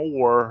be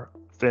more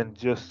than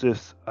just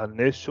this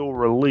initial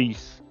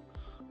release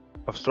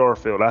of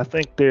Starfield. I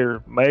think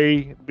there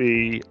may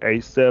be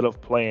a set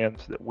of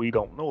plans that we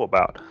don't know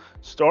about.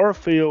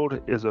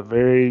 Starfield is a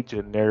very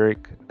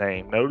generic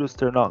name. Notice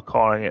they're not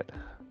calling it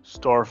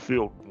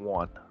Starfield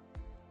 1,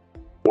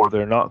 or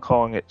they're not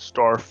calling it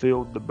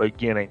Starfield the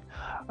Beginning.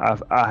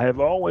 I have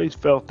always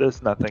felt this,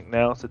 and I think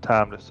now's the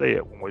time to say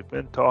it. When we've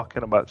been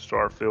talking about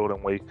Starfield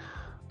and we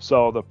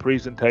saw the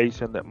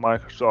presentation that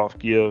Microsoft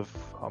gave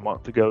a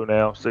month ago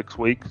now, 6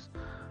 weeks,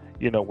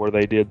 where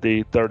they did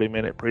the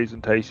 30-minute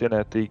presentation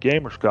at the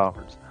Gamers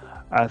Conference,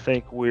 I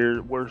think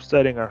we're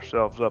setting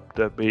ourselves up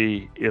to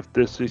be, if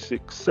this is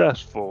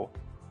successful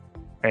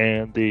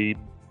and the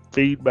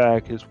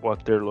feedback is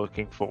what they're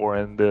looking for,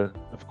 and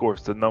of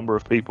course the number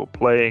of people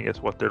playing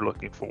is what they're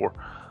looking for,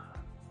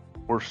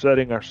 we're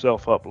setting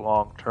ourselves up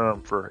long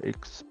term for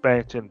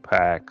expansion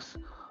packs,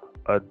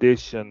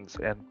 additions,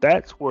 and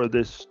that's where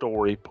this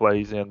story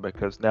plays in,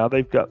 because now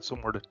they've got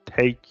somewhere to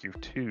take you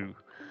to,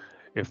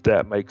 if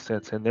that makes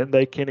sense, and then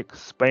they can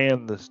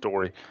expand the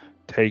story,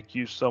 take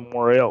you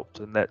somewhere else,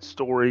 and that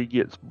story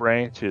gets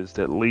branches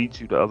that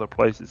leads you to other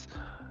places.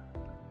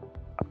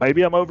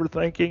 Maybe I'm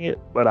overthinking it,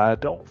 but I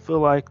don't feel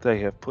like they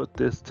have put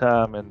this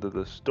time into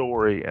the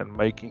story and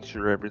making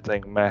sure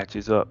everything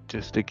matches up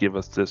just to give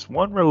us this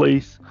one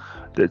release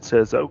that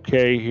says,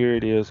 okay, here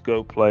it is,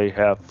 go play,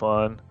 have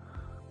fun.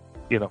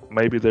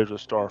 Maybe there's a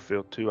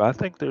Starfield 2. I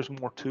think there's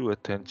more to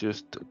it than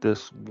just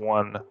this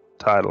one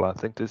title. I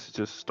think this is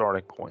just a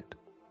starting point.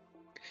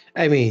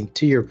 I mean,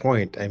 to your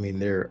point, I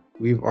mean,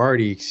 we've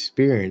already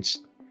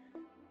experienced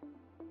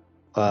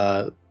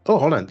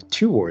hold on,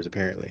 2 wars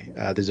apparently.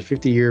 There's a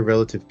 50-year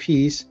relative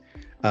peace.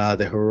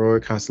 The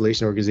heroic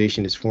Constellation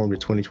Organization is formed in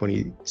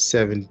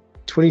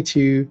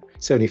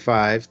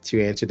 2275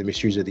 to answer the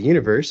mysteries of the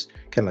universe,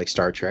 kind of like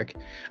Star Trek.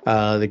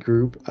 The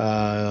group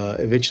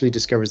eventually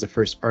discovers the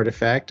first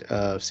artifact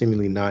of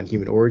seemingly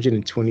non-human origin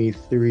in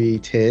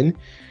 2310.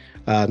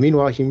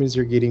 Meanwhile, humans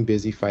are getting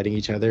busy fighting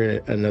each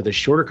other. Another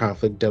shorter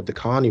conflict, dubbed the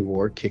Colony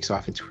War, kicks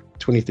off in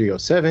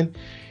 2307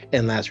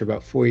 and lasts for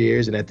about 4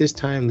 years, and at this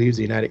time leaves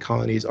the United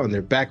Colonies on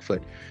their back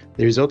foot.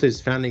 The result is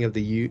founding of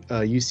the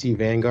UC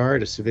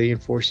Vanguard, a civilian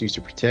force used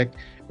to protect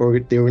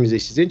the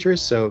organization's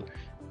interests. So,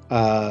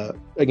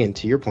 again,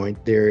 to your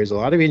point, there is a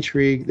lot of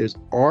intrigue. There's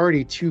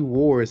already 2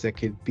 wars that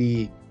could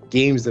be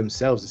games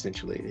themselves,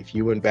 essentially. If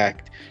you went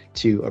back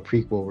to a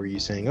prequel where you're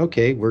saying,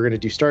 okay, we're going to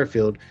do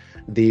Starfield,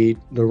 the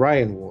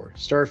Narayan War,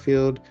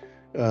 Starfield,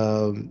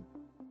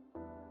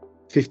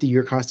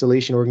 50-year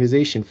Constellation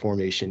Organization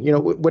formation,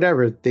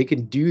 whatever, they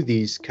can do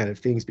these kind of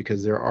things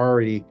because they're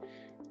already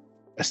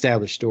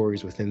established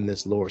stories within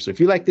this lore. So if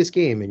you like this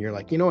game and you're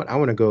like, you know what, I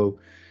want to go,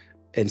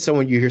 and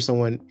you hear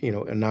someone, an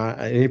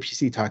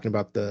NPC talking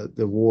about the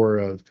war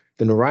of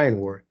the Narayan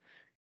War,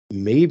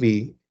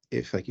 maybe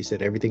if like you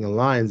said, everything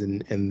aligns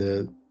and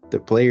the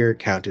player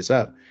count is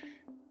up,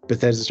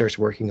 Bethesda starts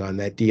working on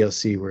that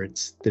DLC where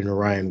it's the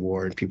Narayan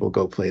War, and people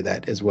go play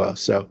that as well.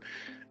 So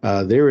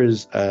there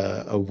is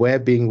a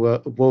web being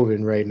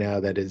woven right now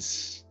that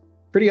is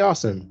pretty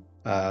awesome.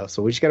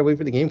 So we just gotta wait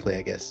for the gameplay,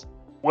 I guess.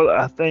 Well,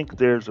 I think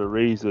there's a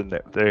reason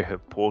that they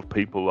have pulled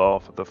people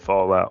off of the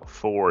Fallout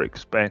 4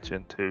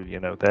 expansion too.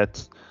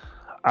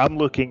 I'm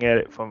looking at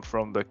it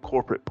from the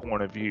corporate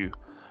point of view.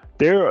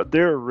 There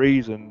are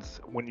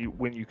reasons when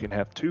you can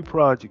have two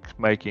projects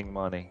making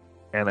money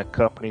and a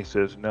company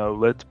says, no,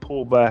 let's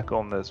pull back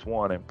on this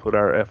one and put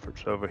our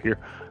efforts over here.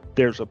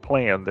 There's a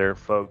plan there,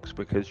 folks,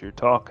 because you're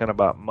talking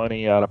about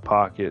money out of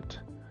pocket,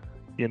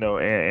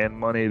 and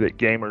money that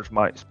gamers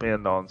might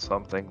spend on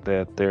something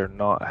that they're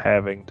not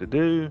having to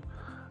do.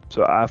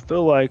 So I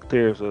feel like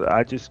it's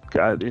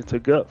a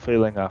gut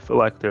feeling. I feel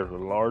like there's a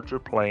larger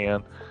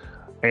plan.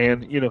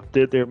 And,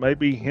 there may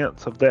be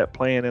hints of that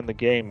plan in the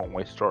game when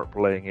we start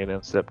playing it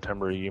in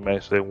September. You may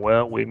say,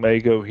 well, we may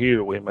go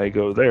here, we may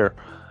go there.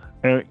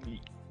 And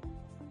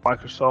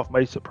Microsoft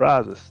may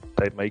surprise us.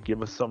 They may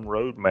give us some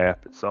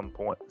roadmap at some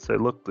point and say,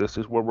 look, this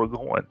is where we're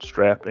going.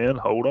 Strap in,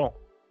 hold on.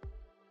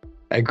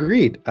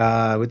 Agreed.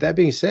 With that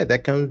being said,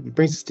 that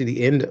brings us to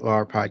the end of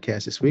our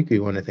podcast this week. We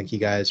want to thank you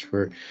guys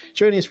for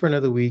joining us for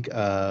another week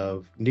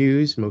of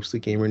news, mostly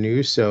gamer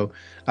news. So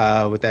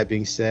with that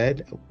being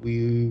said,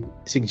 we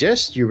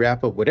suggest you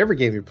wrap up whatever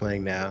game you're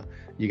playing now.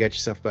 You got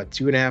yourself about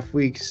 2.5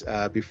 weeks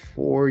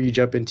before you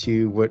jump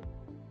into what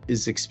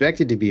is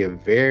expected to be a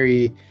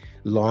very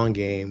long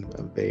game,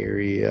 a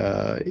very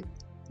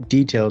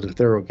detailed and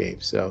thorough game.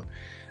 So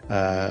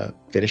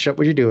finish up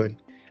what you're doing.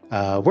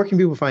 Where can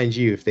people find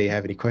you if they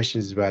have any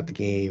questions about the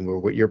game or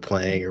what you're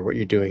playing or what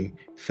you're doing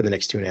for the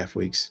next 2.5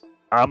 weeks?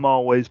 I'm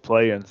always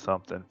playing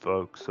something,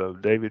 folks. So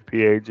David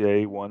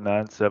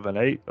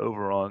PAJ1978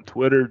 over on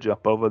Twitter.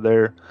 Jump over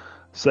there,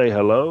 say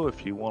hello.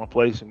 If you want to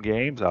play some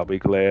games, I'll be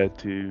glad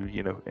to,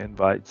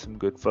 invite some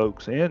good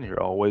folks in.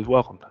 You're always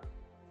welcome.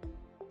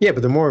 Yeah,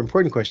 but the more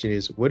important question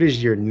is, what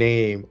is your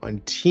name on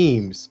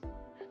Teams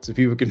so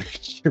people can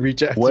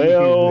reach out to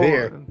you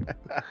there?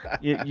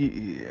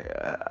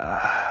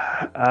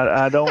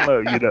 I don't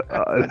know. You're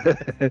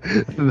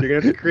gonna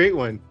have to create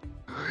one.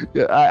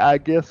 Yeah, I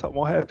guess I'm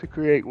gonna have to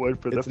create one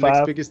for it's the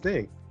next biggest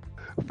thing.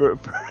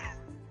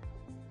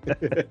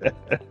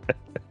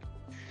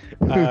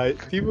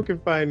 People can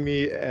find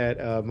me at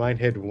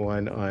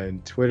Mindhead1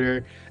 on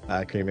Twitter,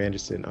 Kareem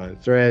Anderson on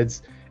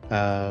Threads.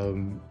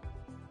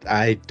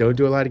 I don't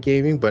do a lot of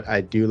gaming, but I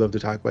do love to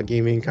talk about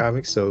gaming and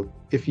comics. So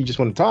if you just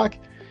want to talk,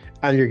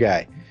 I'm your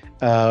guy.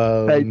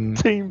 Hey,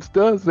 Teams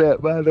does that,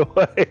 by the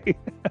way.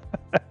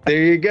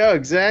 There you go.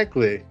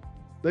 Exactly.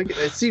 Look,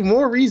 see,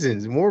 more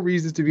reasons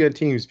to be on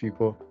Teams,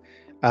 people.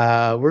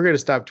 We're going to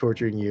stop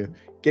torturing you.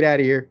 Get out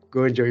of here.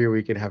 Go enjoy your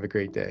weekend. Have a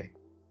great day.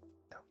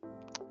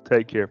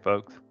 Take care,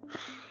 folks.